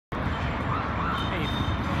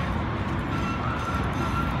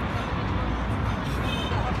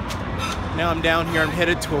Now I'm down here. I'm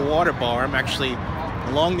headed to a water bar. I'm actually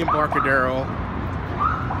along the Embarcadero,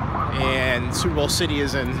 and Super Bowl City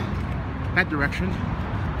is in that direction.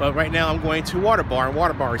 But right now I'm going to a water bar, and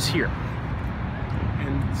water bar is here.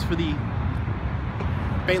 And it's for the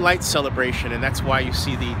Bay Lights celebration, and that's why you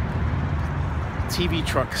see the TV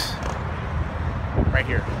trucks right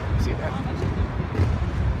here. See that?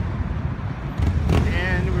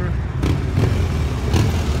 And we're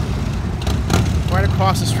right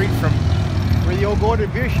across the street from where the old Golden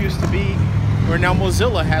Beers used to be, where now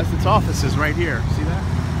Mozilla has its offices right here. See that?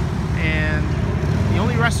 And the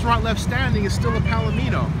only restaurant left standing is still a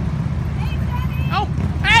Palomino. Oh,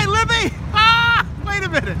 hey, Libby! Ah, wait a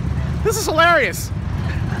minute. This is hilarious.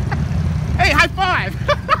 Hey, high five.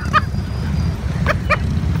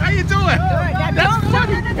 How you doing? That's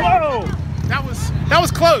funny. Whoa, that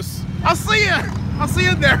was close. I'll see you. I'll see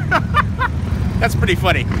you in there. That's pretty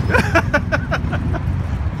funny.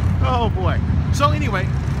 Oh boy. So anyway,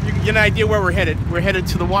 you get an idea where we're headed. We're headed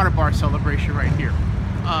to the water bar celebration right here.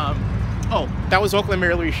 Oh, that was Oakland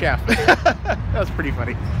Mayor Libby Schaaf. That was pretty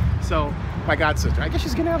funny. So my god sister, I guess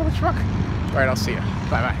she's getting out of the truck. All right, I'll see you.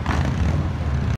 Bye bye.